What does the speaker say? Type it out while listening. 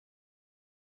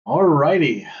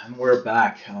Alrighty, and we're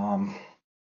back.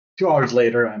 2 hours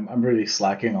later, I'm really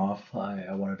slacking off.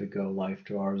 I wanted to go live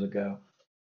 2 hours ago,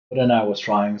 but then I was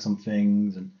trying some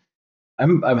things, and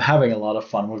I'm having a lot of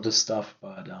fun with this stuff.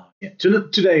 But yeah,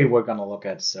 today we're gonna look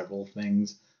at several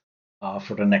things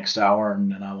for the next hour,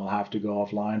 and then I will have to go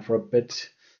offline for a bit.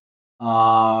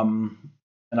 And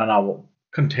then I will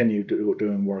continue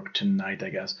doing work tonight,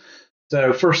 I guess.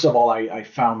 So first of all, I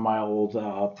found my old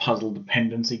puzzle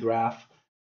dependency graph,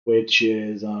 which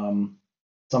is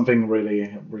something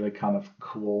really kind of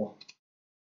cool.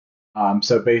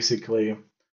 So basically,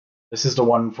 this is the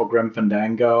one for Grim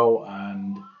Fandango,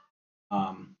 and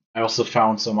I also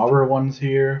found some other ones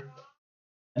here.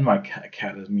 And my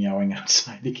cat is meowing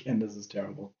outside again. This is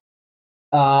terrible.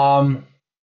 Um,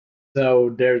 so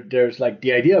there's like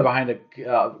the idea behind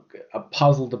a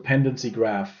puzzle dependency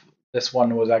graph. This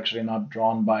one was actually not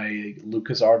drawn by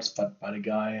LucasArts, but by the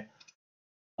guy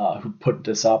who put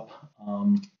this up.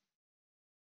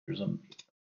 Here's a,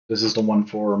 this is the one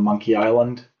for Monkey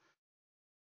Island.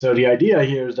 So the idea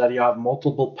here is that you have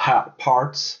multiple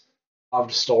parts of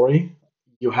the story.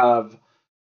 You have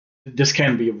this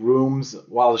can be rooms.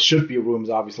 Well, it should be rooms.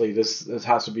 Obviously, this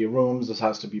has to be rooms. This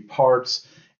has to be parts.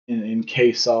 In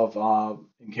case of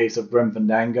Grim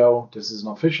Fandango, this is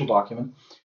an official document.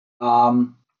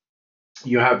 Um,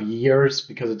 you have years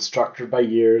because it's structured by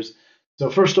years. So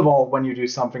first of all, when you do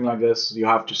something like this, you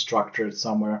have to structure it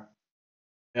somewhere.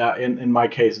 In my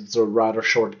case, it's a rather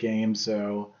short game,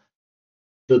 so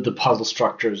the puzzle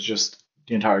structure is just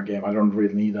the entire game. I don't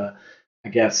really need I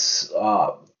guess,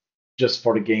 just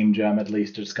for the game jam at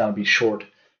least, it's gonna be short.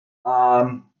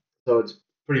 So it's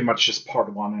pretty much just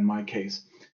part one in my case,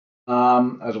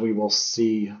 as we will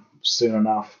see soon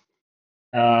enough.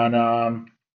 And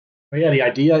but yeah, the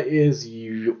idea is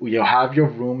you have your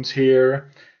rooms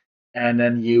here, and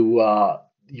then you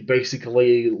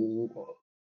basically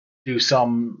do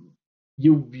some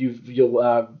you'll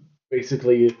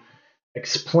basically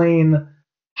explain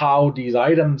how these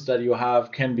items that you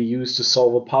have can be used to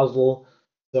solve a puzzle.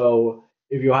 So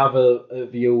if you have a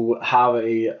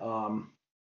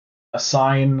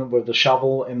sign with a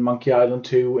shovel in Monkey Island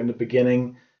 2 in the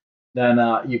beginning, then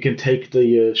you can take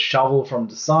the shovel from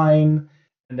the sign,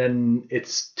 and then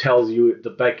it tells you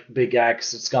the big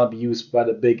X. It's gonna be used by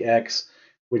the big X,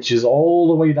 which is all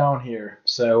the way down here.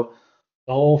 So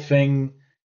the whole thing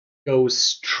goes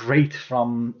straight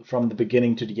from the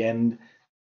beginning to the end.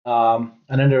 And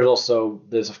then there's also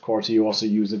this, of course, you also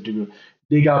use it to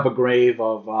dig up a grave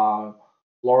of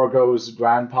Lorgo's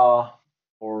grandpa,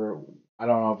 or I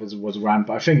don't know if it was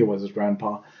grandpa. I think it was his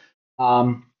grandpa.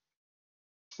 Um,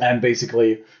 and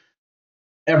basically,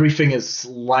 everything is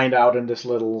lined out in this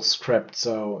little script,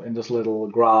 so in this little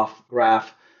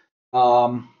graph.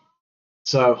 Um,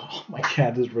 so oh, my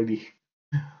cat is really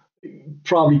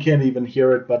probably can't even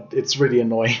hear it, but it's really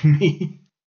annoying me.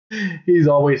 He's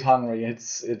always hungry.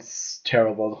 It's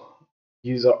terrible.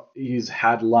 He's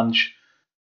had lunch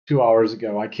 2 hours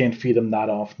ago. I can't feed him that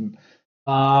often.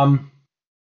 Um,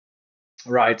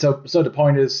 right. So the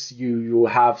point is you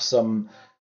have some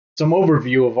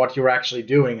overview of what you're actually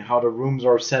doing, how the rooms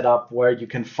are set up, where you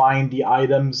can find the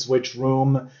items, which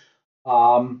room,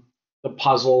 um, the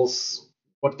puzzles,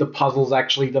 what the puzzles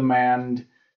actually demand.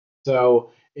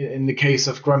 So in the case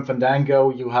of Grim Fandango,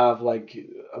 you have like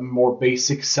a more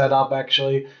basic setup.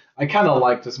 Actually, I kind of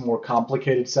like this more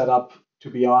complicated setup, to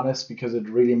be honest, because it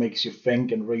really makes you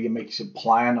think and really makes you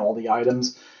plan all the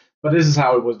items. But this is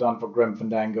how it was done for Grim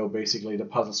Fandango. Basically, the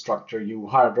puzzle structure: you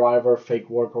hire a driver, fake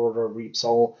work order, reap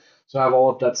soul. So I have all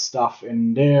of that stuff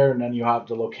in there, and then you have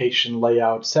the location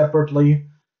layout separately,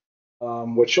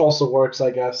 which also works,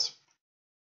 I guess.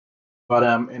 But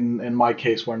in my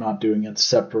case, we're not doing it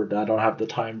separate. I don't have the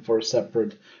time for a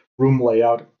separate room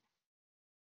layout.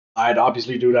 I'd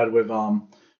obviously do that with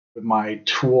my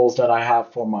tools that I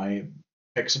have for my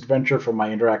text adventure for my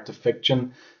interactive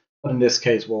fiction. But in this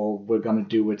case, we're gonna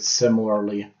do it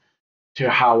similarly to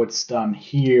how it's done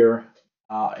here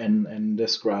in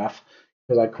this graph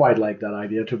because I quite like that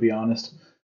idea, to be honest.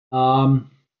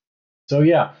 Um, so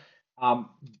yeah,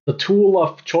 the tool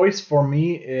of choice for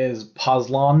me is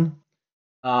Puzzlon.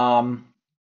 Um,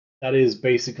 that is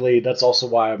basically that's also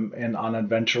why I'm in on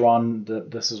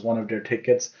Adventuron. This is one of their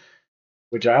tickets,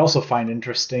 which I also find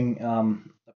interesting.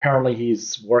 Apparently,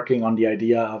 he's working on the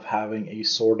idea of having a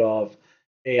sort of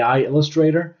AI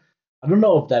illustrator. I don't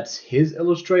know if that's his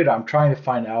illustrator. I'm trying to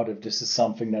find out if this is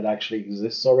something that actually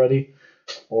exists already,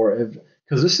 or if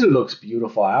because this looks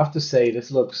beautiful. I have to say,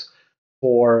 this looks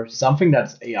for something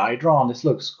that's AI drawn. This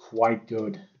looks quite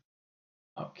good.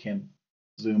 I can't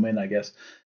zoom in, I guess.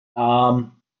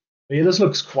 Um, but yeah, this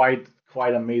looks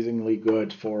quite amazingly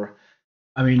good for.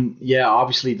 I mean, yeah,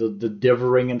 obviously the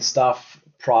divering and stuff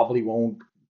probably won't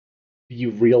be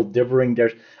real divering.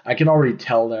 I can already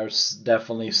tell there's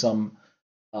definitely some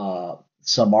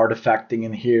artifacting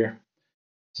in here.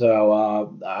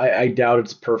 So I doubt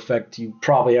it's perfect. You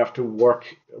probably have to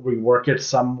rework it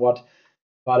somewhat.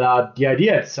 But the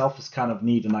idea itself is kind of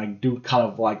neat, and I do kind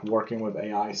of like working with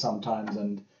AI sometimes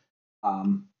and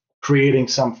um, creating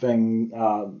something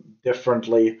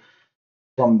differently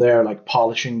from there, like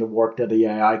polishing the work that the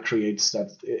AI creates.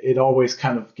 That it always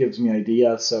kind of gives me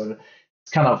ideas, so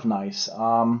it's kind of nice.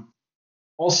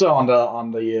 Also on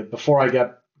the before I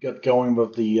get going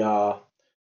with the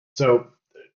so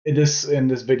in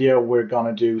this video we're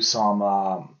gonna do some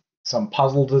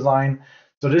puzzle design.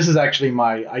 So this is actually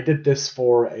I did this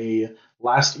for a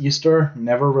last Easter,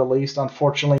 never released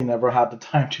unfortunately, never had the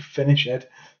time to finish it.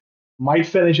 Might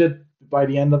finish it by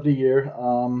the end of the year.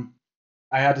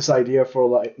 I had this idea for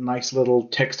like nice little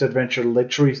text adventure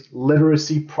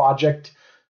literacy project,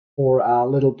 or a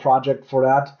little project for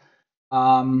that.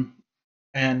 Um,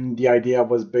 and the idea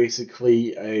was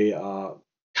basically a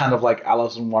kind of like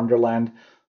Alice in Wonderland,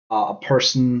 a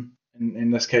person, in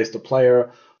this case the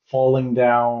player, falling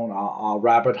down a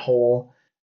rabbit hole,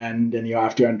 and then you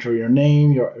have to enter your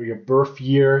name, your birth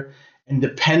year, and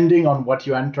depending on what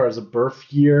you enter as a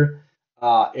birth year,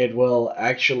 it will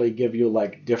actually give you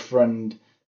like different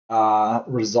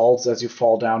results as you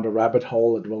fall down the rabbit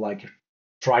hole. It will like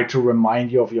try to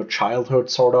remind you of your childhood,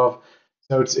 sort of.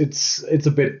 So it's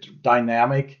a bit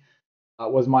dynamic.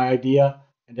 Was my idea.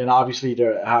 And then obviously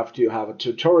they have to have a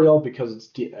tutorial because it's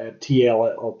a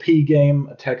TLLP game,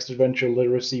 a text adventure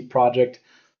literacy project.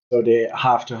 So they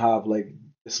have to have like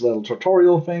this little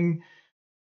tutorial thing,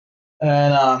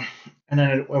 and and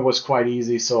then it was quite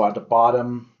easy. So at the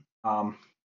bottom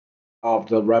of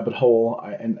the rabbit hole,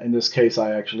 in this case,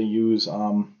 I actually use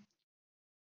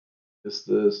this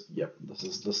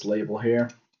is this label here.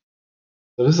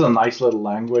 So this is a nice little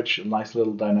language, a nice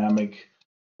little dynamic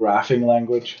graphing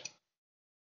language.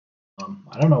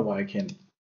 I don't know why I can't.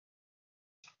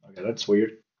 Okay, that's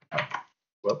weird.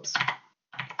 Whoops,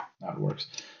 that works.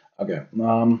 Okay.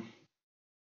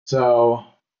 So,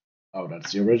 oh,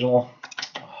 that's the original.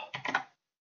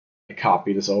 I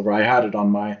copied this over. I had it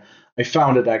on my. I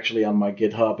found it actually on my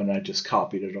GitHub, and I just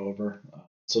copied it over.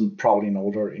 It's probably an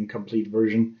older, incomplete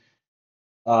version.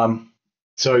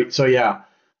 So yeah.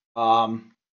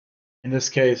 In this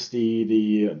case,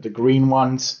 the green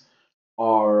ones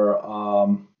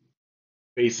are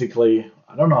basically.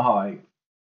 I don't know how I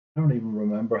don't even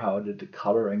remember how I did the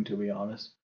coloring, to be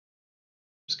honest.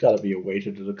 There's got to be a way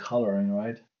to do the coloring,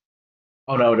 right?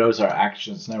 Oh no, those are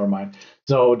actions. Never mind.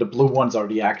 So the blue ones are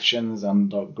the actions,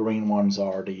 and the green ones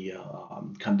are the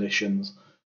conditions.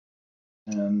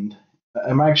 And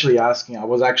I'm actually asking. I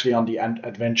was actually on the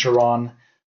Adventuron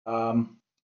um,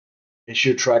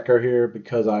 issue tracker here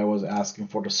because I was asking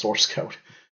for the source code.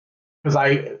 Because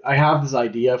I have this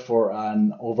idea for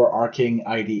an overarching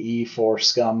IDE for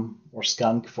Scum or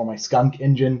Skunk, for my Skunk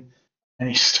engine, and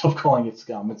he stopped calling it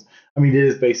Scum. I mean, it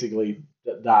is basically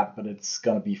that, but it's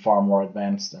gonna be far more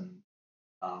advanced, and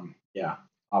yeah,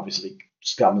 obviously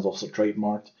Scum is also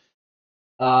trademarked.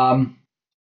 Um,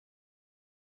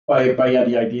 but yeah,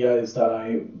 the idea is that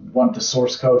I want the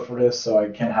source code for this so I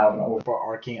can have an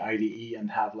overarching IDE and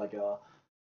have like a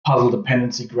puzzle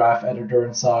dependency graph editor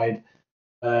inside.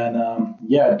 And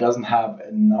yeah, it doesn't have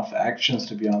enough actions,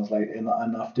 to be honest, like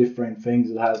enough different things.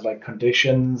 It has like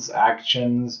conditions,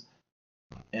 actions,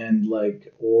 and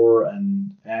like or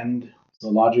and so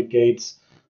logic gates.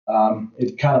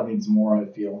 It kind of needs more, I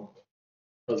feel,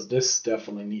 because this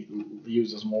definitely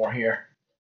uses more here.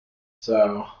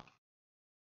 So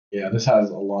yeah, this has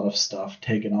a lot of stuff.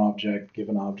 Take an object, give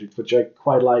an object, which I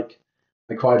quite like.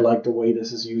 I quite like the way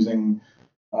this is using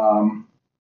um,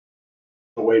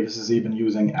 the way this is even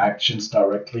using actions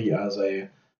directly as a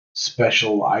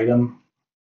special item.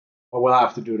 But we'll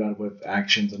have to do that with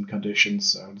actions and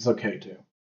conditions, so it's okay too.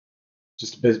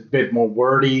 Just a bit more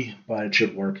wordy, but it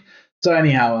should work. So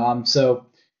anyhow, so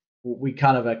we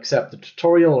kind of accept the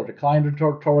tutorial or decline the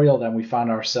tutorial, then we find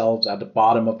ourselves at the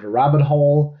bottom of the rabbit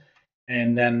hole,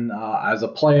 and then as a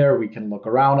player we can look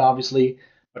around obviously,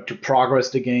 but to progress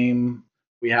the game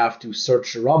we have to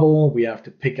search the rubble, we have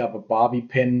to pick up a bobby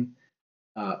pin,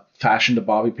 fashion the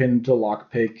bobby pin into a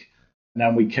lockpick, and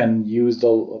then we can use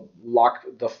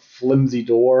the flimsy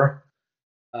door.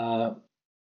 Uh,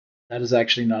 that is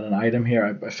actually not an item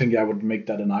here. I think I would make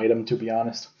that an item, to be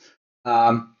honest.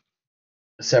 Um,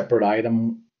 a separate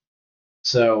item.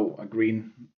 So a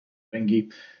green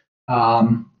thingy.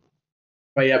 Um,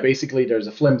 But yeah, basically there's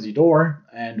a flimsy door,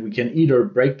 and we can either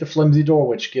break the flimsy door,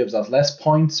 which gives us less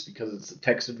points because it's a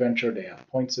text adventure, they have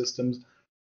point systems,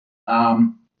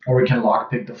 or we can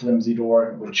lockpick the flimsy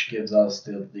door, which gives us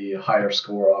the higher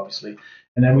score, obviously.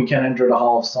 And then we can enter the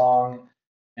Hall of Song,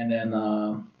 and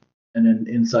then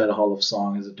inside the Hall of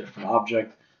Song is a different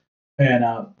object. And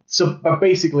but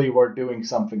basically we're doing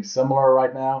something similar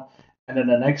right now. And then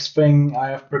the next thing I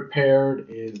have prepared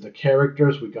is the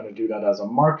characters. We're going to do that as a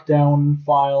markdown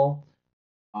file.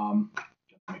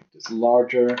 Make this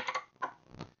larger.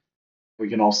 We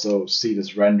can also see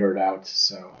this rendered out.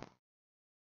 So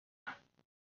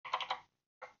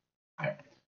okay.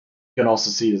 You can also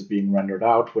see this being rendered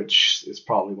out, which is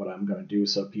probably what I'm going to do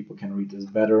so people can read this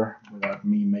better without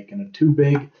me making it too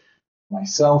big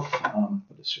myself.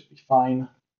 But this should be fine.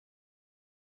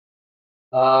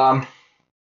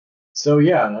 So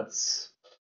yeah,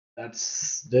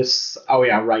 that's this. Oh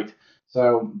yeah, right.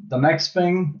 So the next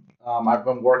thing, I've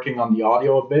been working on the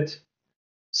audio a bit.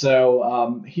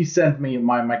 So he sent me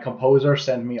my composer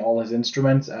sent me all his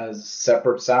instruments as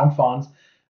separate sound fonts,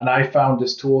 and I found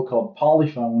this tool called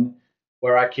Polyphone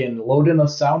where I can load in a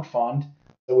sound font.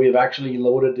 So we've actually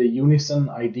loaded the Unison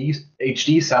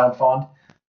HD sound font,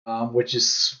 which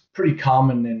is pretty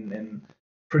common in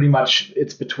pretty much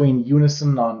it's between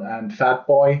Unison and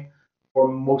Fatboy for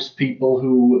most people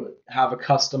who have a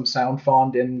custom sound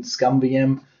font in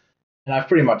ScumVM. And I've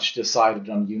pretty much decided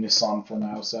on Unison for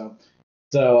now. So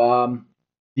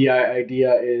the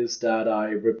idea is that I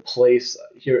replace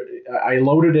here. I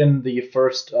loaded in the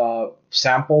first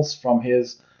samples from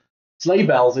his sleigh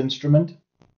bells instrument,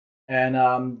 and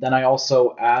then I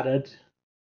also added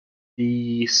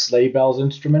the sleigh bells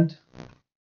instrument,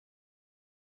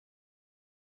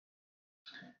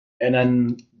 and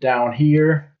then down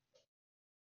here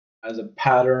as a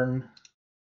pattern,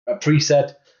 a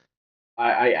preset,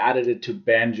 I added it to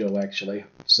banjo actually.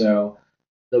 So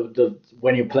the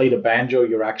when you play the banjo,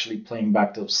 you're actually playing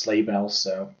back those sleigh bells.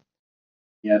 So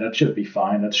yeah, that should be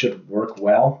fine. That should work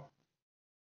well.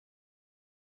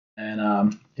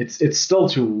 And it's still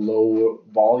too low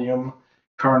volume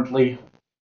currently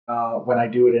when I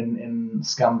do it in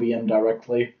ScumVM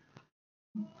directly.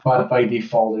 But by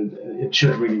default, it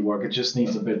should really work. It just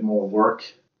needs a bit more work.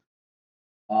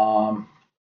 Um,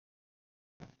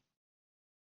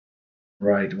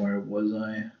 right, where was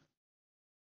I?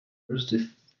 Where's the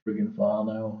friggin' file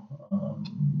now?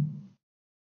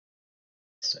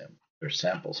 There's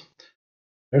samples.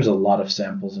 There's a lot of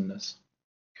samples in this.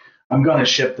 I'm gonna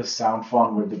ship the sound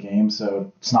font with the game,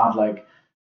 so it's not like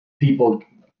people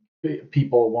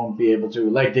won't be able to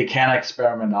like they can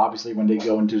experiment. Obviously, when they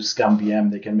go into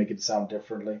ScumVM, they can make it sound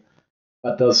differently.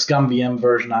 But the ScumVM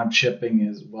version I'm shipping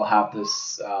will have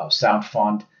this sound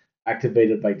font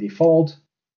activated by default,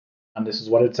 and this is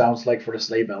what it sounds like for the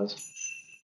sleigh bells.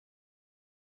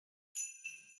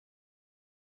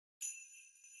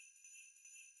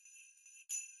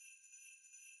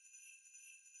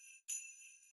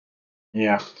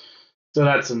 Yeah, so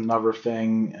that's another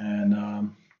thing,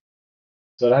 and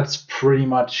so that's pretty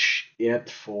much it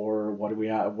for what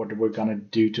we're gonna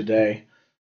do today.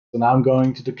 So now I'm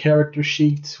going to the character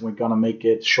sheet. We're gonna make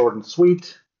it short and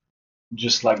sweet,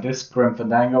 just like this Grim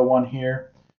Fandango one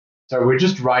here. So we're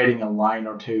just writing a line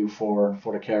or two for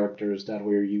the characters that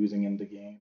we're using in the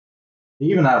game. They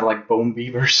even have like bone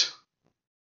beavers.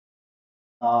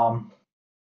 Um,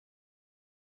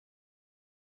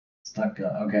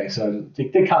 okay, so they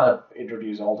kind of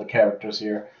introduce all the characters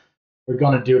here. We're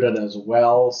gonna do that as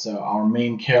well. So our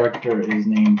main character is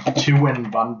named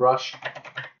Two-Win Bunbrush,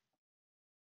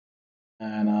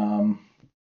 and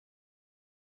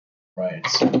right.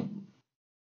 So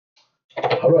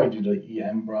how do I do the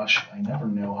EM brush? I never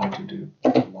know how to do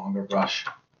the longer brush.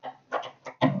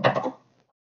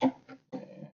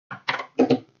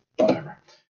 Whatever.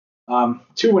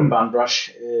 Two-Win Bunbrush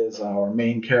is our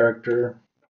main character.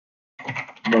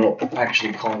 We'll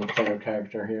actually call the player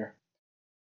character here.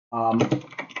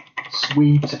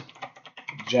 Sweet,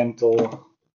 gentle,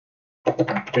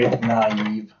 a bit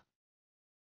naive,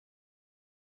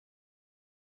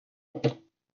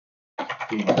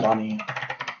 being funny.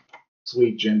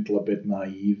 Sweet, gentle, a bit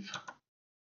naive.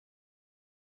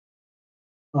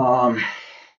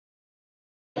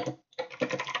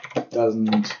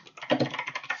 Doesn't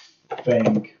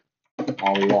think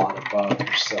a lot about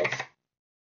herself.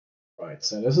 Right,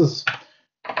 so this is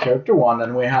character one.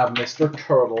 Then we have Mr.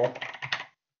 Turtle.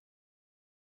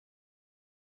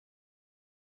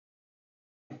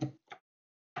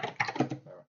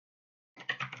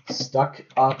 Stuck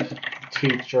up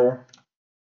teacher.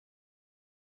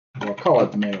 We'll call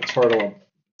it male turtle.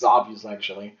 It's obvious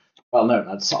actually. Well, no,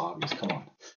 that's obvious. Come on.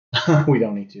 We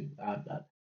don't need to add that.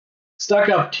 Stuck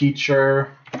up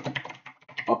teacher,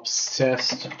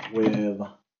 obsessed with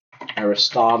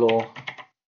Aristotle,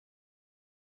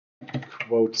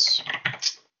 quotes.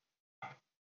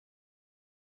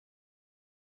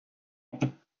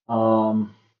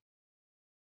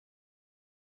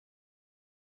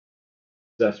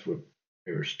 Obsessed with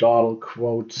Aristotle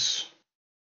quotes.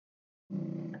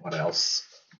 What else?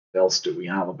 What else do we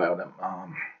have about him?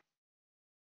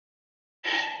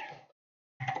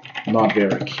 Not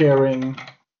very caring.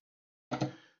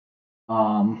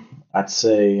 I'd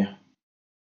say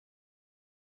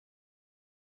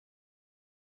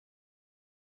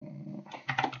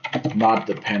not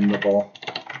dependable,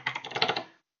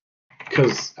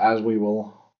 because as we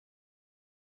will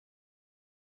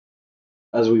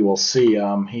see,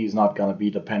 he's not gonna be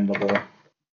dependable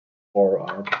for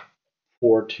our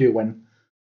poor Tuin.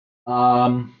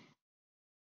 Then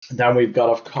we've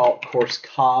got, of course,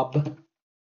 Cobb.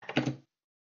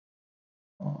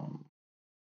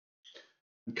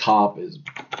 Cobb is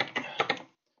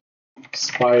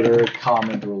spider,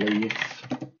 comic relief,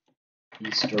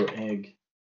 Easter egg,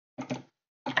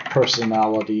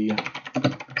 personality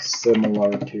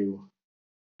similar to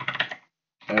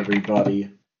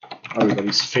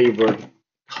everybody's favorite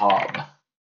Cobb.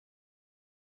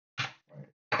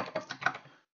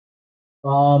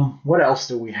 What else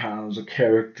do we have as a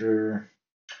character?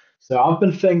 So I've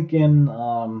been thinking.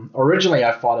 Originally,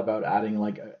 I thought about adding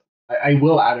I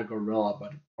will add a gorilla,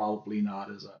 but probably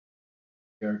not as a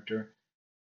character.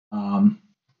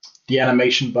 The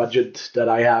animation budget that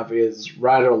I have is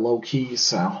rather low key,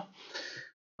 so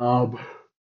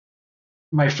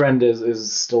my friend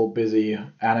is still busy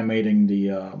animating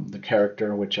the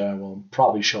character, which I will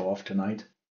probably show off tonight,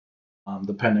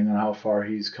 depending on how far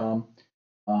he's come.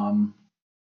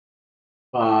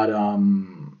 But I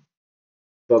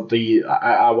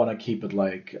want to keep it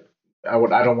like I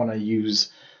don't want to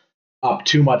use up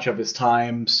too much of his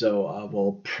time, so I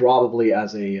will probably,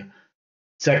 as a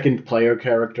second player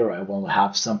character, I will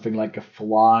have something like a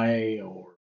fly or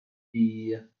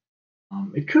bee.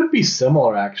 It could be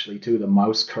similar actually to the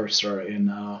mouse cursor in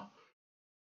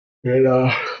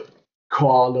Kuala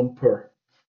Lumpur.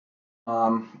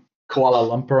 Kuala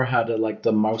Lumpur had like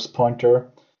the mouse pointer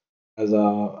as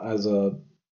a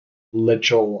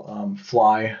literal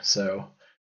fly, so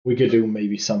we could do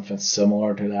maybe something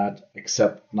similar to that,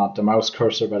 except not the mouse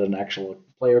cursor, but an actual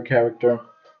player character.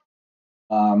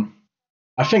 I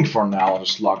think for now I'll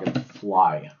just log it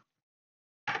fly.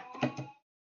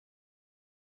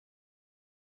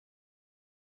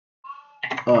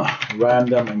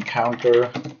 Random encounter.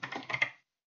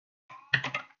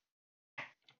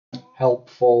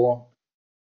 Helpful.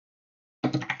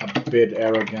 A bit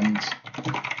arrogant.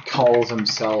 Calls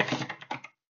himself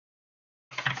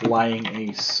Flying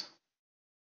Ace.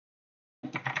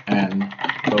 And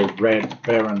the Red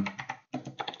Baron.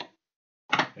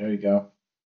 There you go.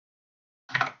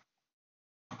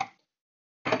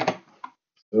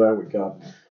 So there we go.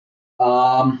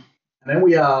 And then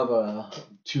we have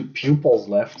 2 pupils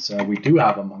left, so we do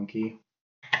have a monkey.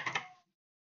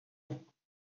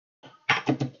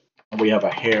 And we have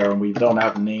a hare, and we don't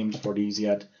have names for these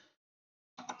yet.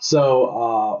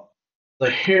 So the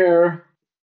hare,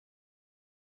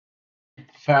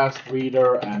 fast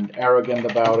reader and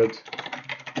arrogant about it,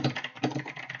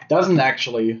 doesn't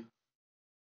actually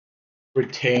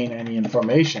retain any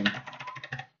information.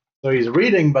 So he's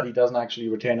reading, but he doesn't actually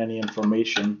retain any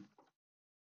information.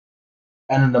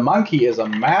 And then the monkey is a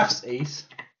maths ace,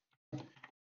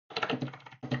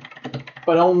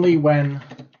 but only when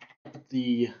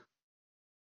the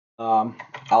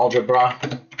algebra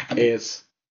is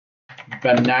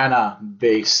banana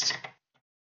based.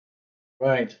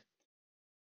 Right.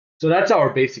 So that's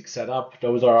our basic setup.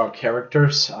 Those are our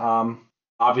characters.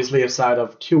 Obviously, aside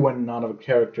of Tuin, none of the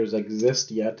characters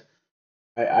exist yet.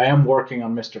 I am working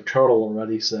on Mr. Turtle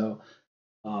already, so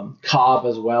Cobb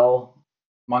as well.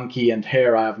 Monkey and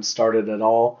hare I haven't started at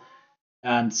all.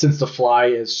 And since the fly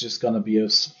is just going to be a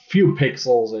few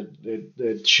pixels,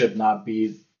 it should not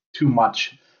be too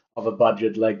much of a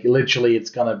budget. Like literally, it's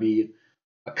going to be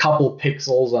a couple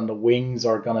pixels, and the wings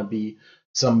are going to be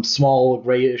some small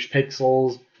grayish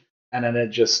pixels, and then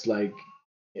it just like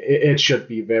it should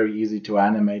be very easy to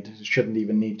animate. It shouldn't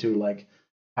even need to like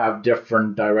have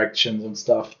different directions and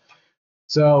stuff.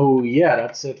 So yeah,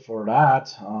 that's it for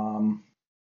that.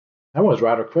 That was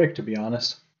rather quick, to be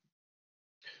honest.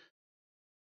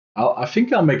 I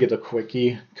think I'll make it a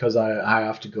quickie because I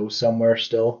have to go somewhere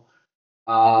still.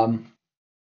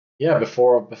 Yeah,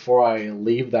 before I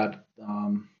leave that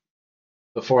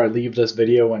before I leave this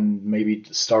video and maybe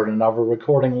start another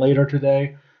recording later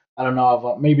today. I don't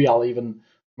know if maybe I'll even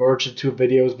merge the two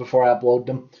videos before I upload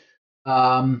them.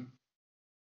 Um,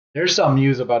 there's some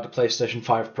news about the PlayStation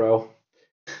 5 Pro.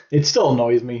 It still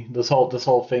annoys me, this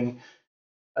whole thing.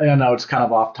 I know it's kind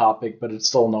of off topic, but it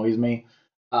still annoys me.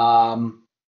 Um,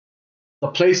 the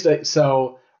PlayStation.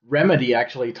 So Remedy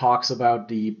actually talked about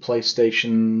the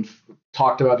PlayStation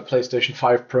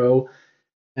 5 Pro,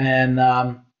 and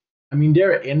I mean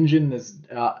their engine is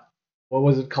what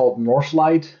was it called,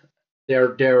 Northlight.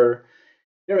 Their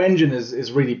engine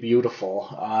is really beautiful.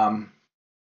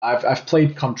 I've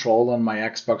played Control on my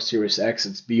Xbox Series X.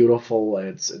 It's beautiful.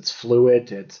 It's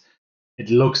fluid. It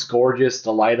looks gorgeous.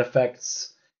 The light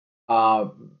effects.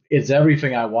 It's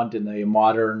everything I want in a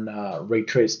modern ray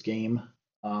traced game.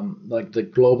 Like the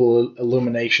global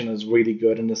illumination is really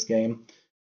good in this game.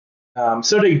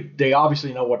 So they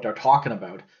obviously know what they're talking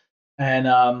about. And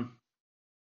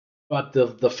but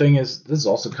the thing is, this is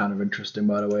also kind of interesting.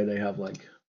 By the way, they have like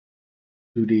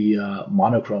 2D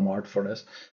monochrome art for this.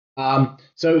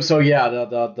 So yeah,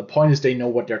 the point is they know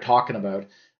what they're talking about,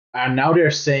 and now they're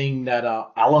saying that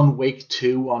Alan Wake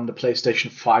 2 on the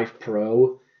PlayStation 5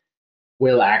 Pro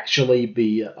will actually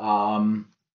be an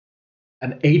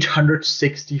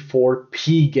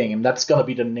 864p game. That's gonna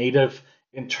be the native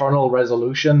internal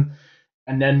resolution,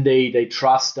 and then they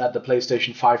trust that the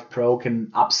PlayStation 5 Pro can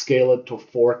upscale it to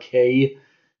 4K.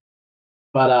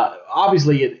 But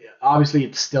obviously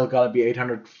it's still gonna be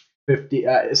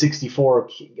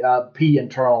 864p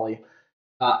internally.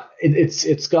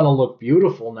 It's gonna look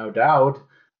beautiful, no doubt.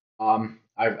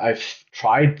 I've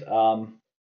tried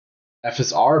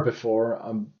FSR before,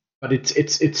 but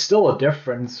it's still a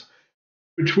difference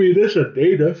between this and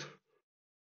native.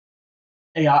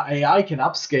 AI can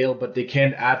upscale, but they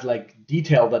can't add like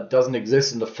detail that doesn't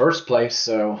exist in the first place.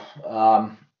 So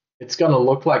it's gonna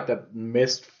look like that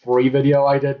missed free video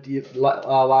I did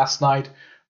last night,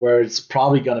 where it's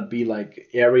probably gonna be like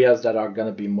areas that are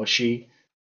gonna be mushy,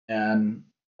 and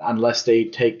unless they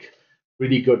take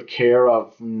really good care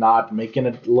of not making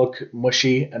it look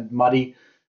mushy and muddy.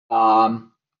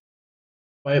 Um,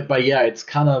 but yeah, it's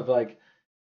kind of like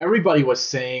everybody was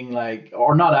saying like,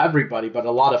 or not everybody, but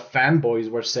a lot of fanboys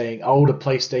were saying, oh, the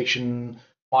PlayStation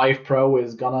 5 Pro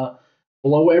is gonna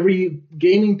blow every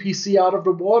gaming PC out of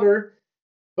the water.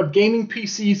 But gaming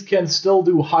PCs can still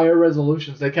do higher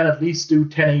resolutions. They can at least do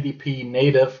 1080p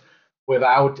native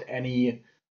without any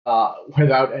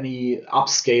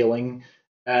upscaling,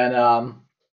 and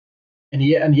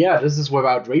yeah, this is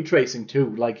without ray tracing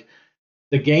too. Like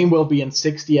the game will be in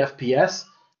 60 FPS,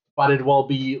 but it will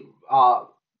be at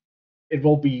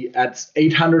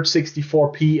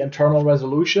 864p internal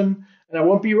resolution, and it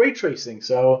won't be ray tracing.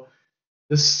 So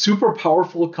this super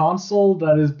powerful console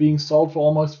that is being sold for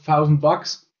almost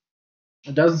 $1,000,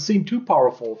 it doesn't seem too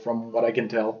powerful from what I can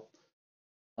tell.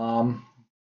 Um,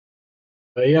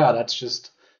 but yeah, that's just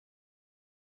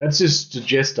the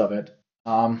gist of it.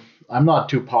 I'm not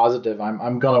too positive.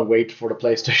 I'm gonna wait for the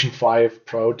PlayStation 5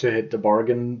 Pro to hit the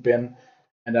bargain bin,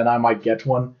 and then I might get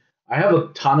one. I have a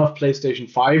ton of PlayStation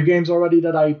 5 games already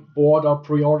that I bought or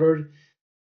pre-ordered.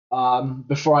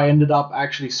 Before I ended up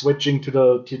actually switching to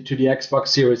the Xbox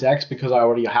Series X because I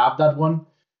already have that one.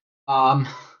 Um,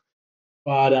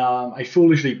 but I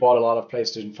foolishly bought a lot of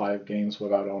PlayStation 5 games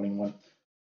without owning one.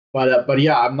 But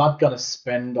yeah, I'm not gonna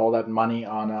spend all that money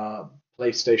on a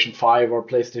PlayStation 5 or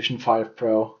PlayStation 5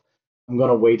 Pro. I'm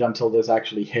gonna wait until this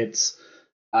actually hits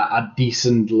a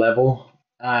decent level.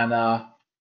 And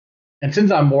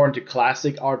since I'm more into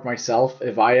classic art myself,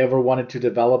 if I ever wanted to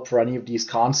develop for any of these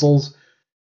consoles,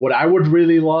 what I would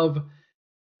really love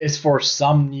is for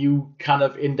some new kind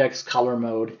of index color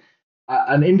mode.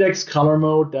 An index color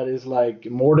mode that is like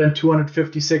more than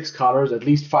 256 colors, at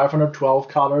least 512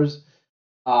 colors,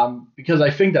 because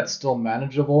I think that's still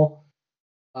manageable.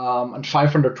 And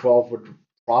 512 would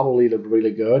probably look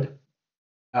really good.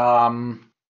 Um,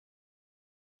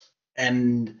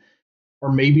 and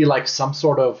or maybe like some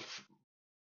sort of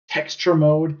texture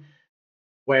mode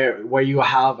where you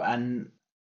have an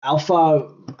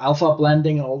alpha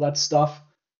blending and all that stuff,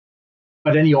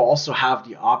 but then you also have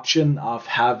the option of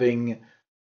having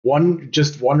one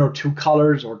or two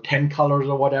colors or 10 colors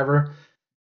or whatever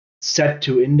set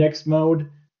to index mode.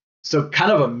 So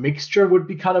kind of a mixture would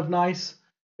be kind of nice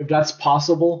if that's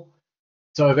possible.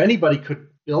 So if anybody could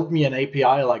build me an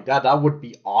API like that, that would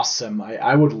be awesome.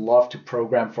 I would love to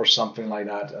program for something like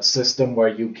that. A system where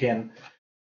you can,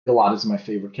 Gilad is my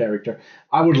favorite character.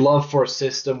 I would love for a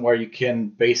system where you can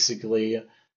basically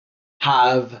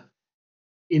have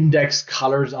index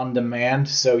colors on demand,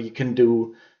 so you can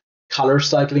do color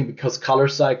cycling, because color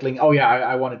cycling. Oh yeah,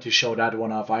 I wanted to show that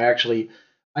one off. I actually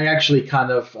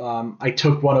kind of I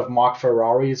took one of Mark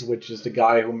Ferrari's, which is the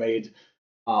guy who made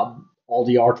all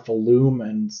the art for Loom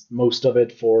and most of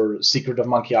it for Secret of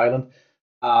Monkey Island.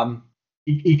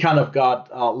 He kind of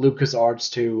got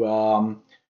LucasArts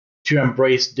to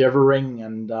embrace divering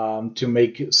and to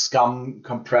make scum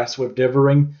compress with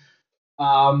divering.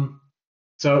 Um,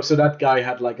 so that guy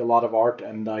had like a lot of art,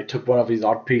 and I took one of his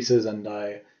art pieces and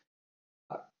I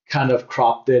kind of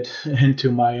cropped it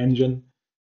into my engine,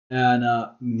 and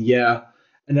yeah,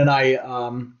 and then I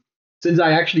since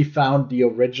I actually found the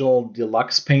original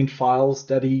deluxe paint files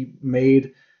that he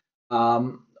made,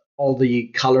 all the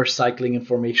color cycling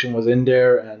information was in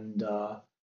there, and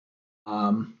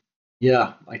um,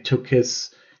 yeah, I took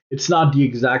his. It's not the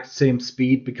exact same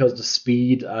speed because the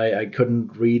speed I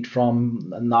couldn't read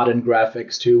from, not in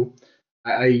graphics 2.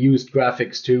 I used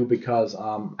graphics 2 because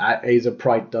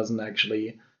Azaprite doesn't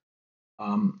actually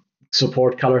um,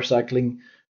 support color cycling.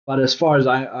 But as far as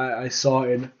I saw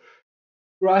in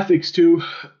graphics 2,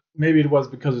 maybe it was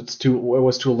because it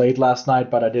was too late last night,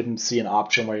 but I didn't see an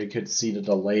option where you could see the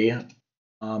delay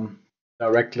um,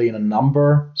 directly in a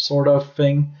number sort of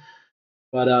thing.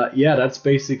 But yeah, that's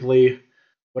basically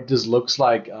what this looks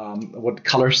like. What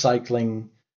color cycling.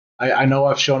 I know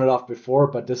I've shown it off before,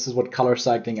 but this is what color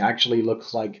cycling actually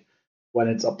looks like when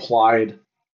it's applied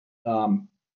to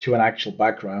an actual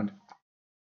background.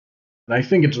 And I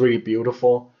think it's really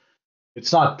beautiful.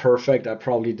 It's not perfect. I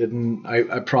probably didn't.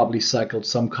 I probably cycled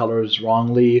some colors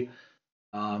wrongly.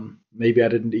 Maybe I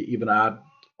didn't even add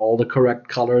all the correct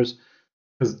colors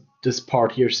because this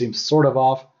part here seems sort of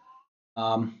off.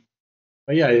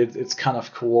 But yeah, it's kind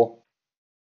of cool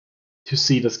to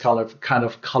see this kind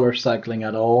of color cycling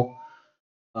at all.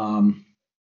 Um,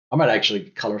 I might actually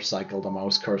color cycle the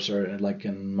mouse cursor like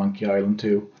in Monkey Island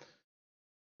 2,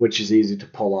 which is easy to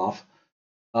pull off.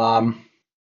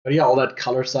 But yeah, all that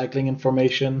color cycling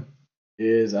information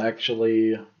is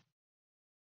actually,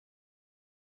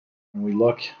 when we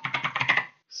look,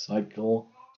 cycle.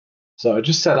 So I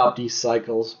just set up these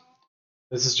cycles.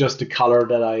 This is just the color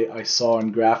that I saw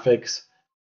in graphics.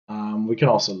 We can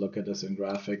also look at this in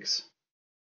graphics.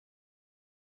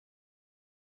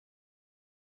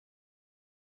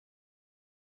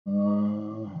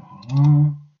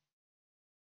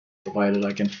 Provided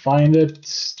I can find it.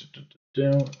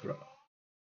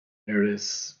 There it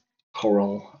is.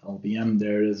 Coral LBM.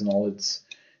 There it is in all its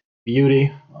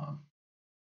beauty.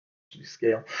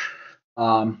 Scale.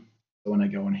 So when I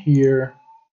go in here,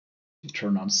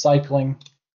 turn on cycling.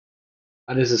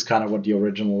 And this is kind of what the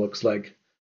original looks like.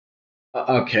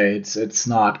 Okay, it's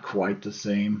not quite the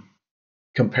same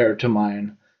compared to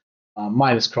mine.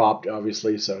 Mine is cropped,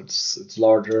 obviously, so it's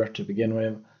larger to begin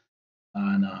with,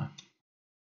 and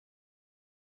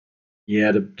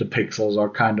yeah, the pixels are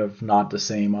kind of not the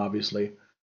same, obviously.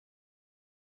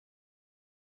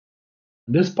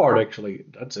 And this part actually,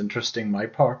 that's interesting. My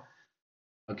part,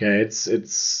 okay, it's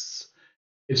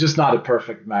just not a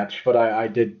perfect match, but I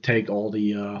did take all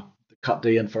the cut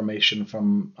the information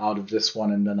from out of this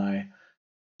one, and then I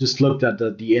just looked at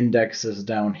the indexes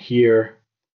down here.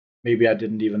 Maybe I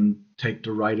didn't even take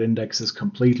the right indexes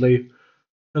completely.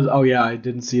 Oh yeah, I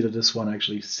didn't see that this one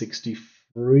actually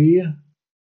 63.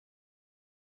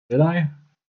 Did I?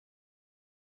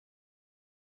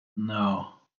 No,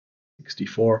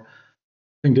 64. I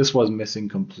think this was missing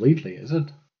completely. Is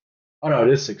it? Oh no,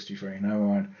 it is 63. Never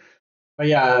mind. But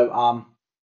yeah,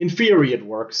 in theory it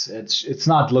works. It's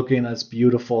not looking as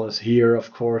beautiful as here,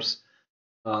 of course,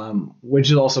 which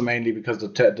is also mainly because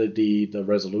the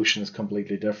resolution is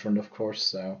completely different, of course.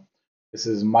 So this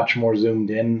is much more zoomed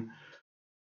in.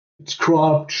 It's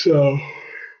cropped, so I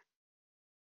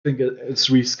think it's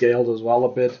rescaled as well a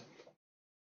bit.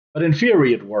 But in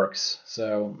theory, it works.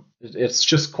 So it's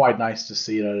just quite nice to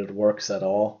see that it works at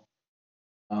all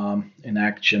in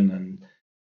action, and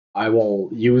I will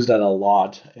use that a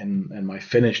lot in my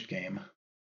finished game.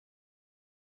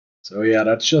 So yeah,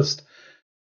 that's just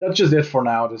it for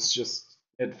now. That's just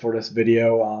it for this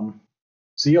video.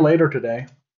 See you later today.